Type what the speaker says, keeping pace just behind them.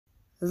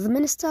The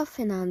Minister of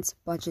Finance,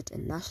 Budget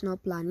and National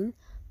Planning,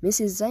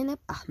 Mrs. Zainab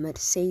Ahmed,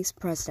 says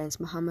President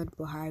Muhammadu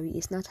Buhari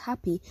is not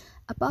happy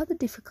about the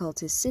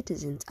difficulties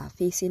citizens are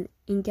facing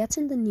in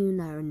getting the new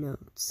Naira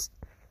notes.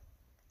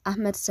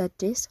 Ahmed said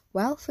this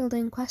while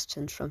fielding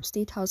questions from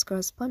State House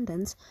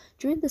correspondents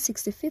during the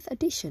 65th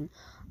edition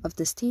of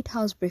the State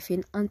House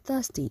briefing on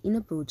Thursday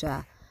in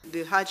Abuja.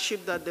 The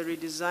hardship that the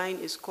redesign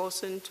is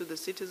causing to the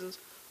citizens,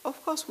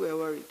 of course we are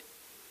worried.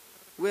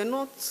 We're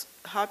not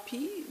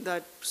happy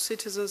that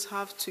citizens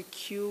have to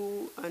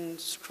queue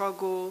and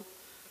struggle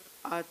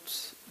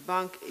at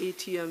bank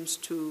ATMs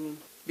to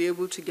be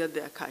able to get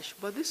their cash.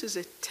 But this is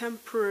a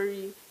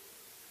temporary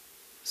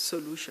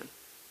solution.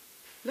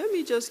 Let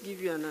me just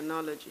give you an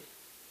analogy.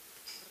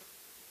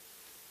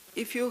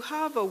 If you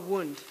have a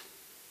wound,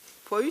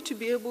 for you to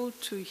be able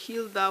to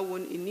heal that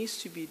wound, it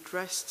needs to be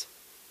dressed.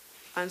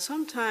 And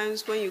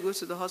sometimes when you go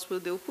to the hospital,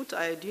 they'll put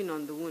iodine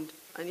on the wound,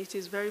 and it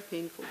is very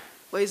painful.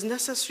 But it's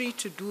necessary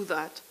to do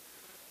that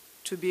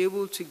to be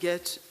able to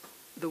get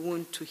the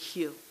wound to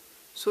heal.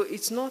 So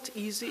it's not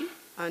easy,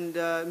 and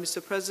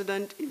Mr.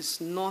 President is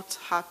not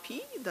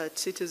happy that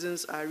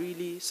citizens are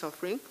really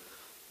suffering.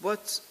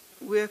 But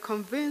we're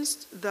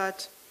convinced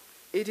that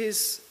it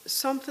is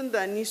something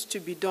that needs to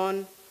be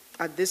done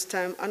at this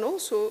time. And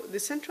also, the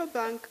central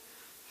bank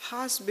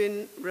has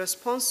been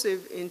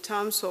responsive in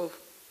terms of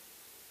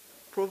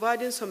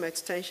providing some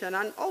extension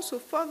and also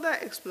further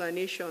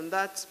explanation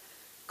that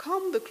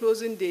come the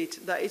closing date,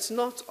 that it's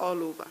not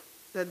all over,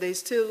 that there's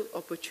still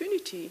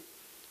opportunity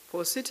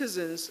for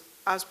citizens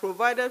as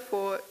provided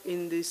for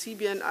in the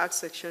CBN Act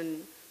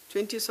Section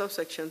 20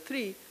 subsection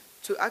 3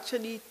 to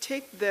actually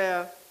take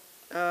their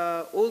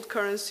old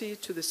currency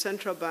to the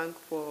central bank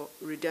for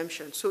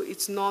redemption. So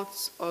it's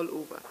not all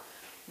over.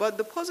 But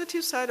the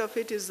positive side of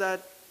it is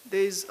that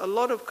there's a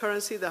lot of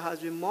currency that has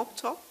been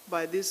mopped up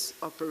by this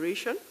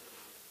operation,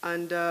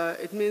 and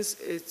it means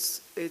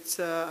it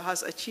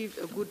has achieved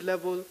a good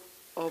level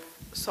of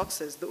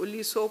success. The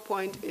only sore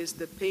point is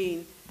the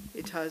pain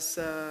it has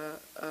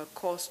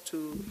caused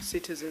to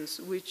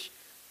citizens, which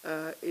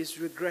is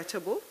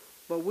regrettable,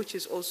 but which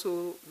is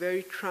also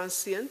very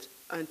transient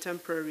and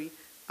temporary,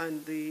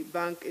 and the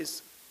bank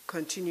is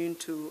continuing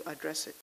to address it.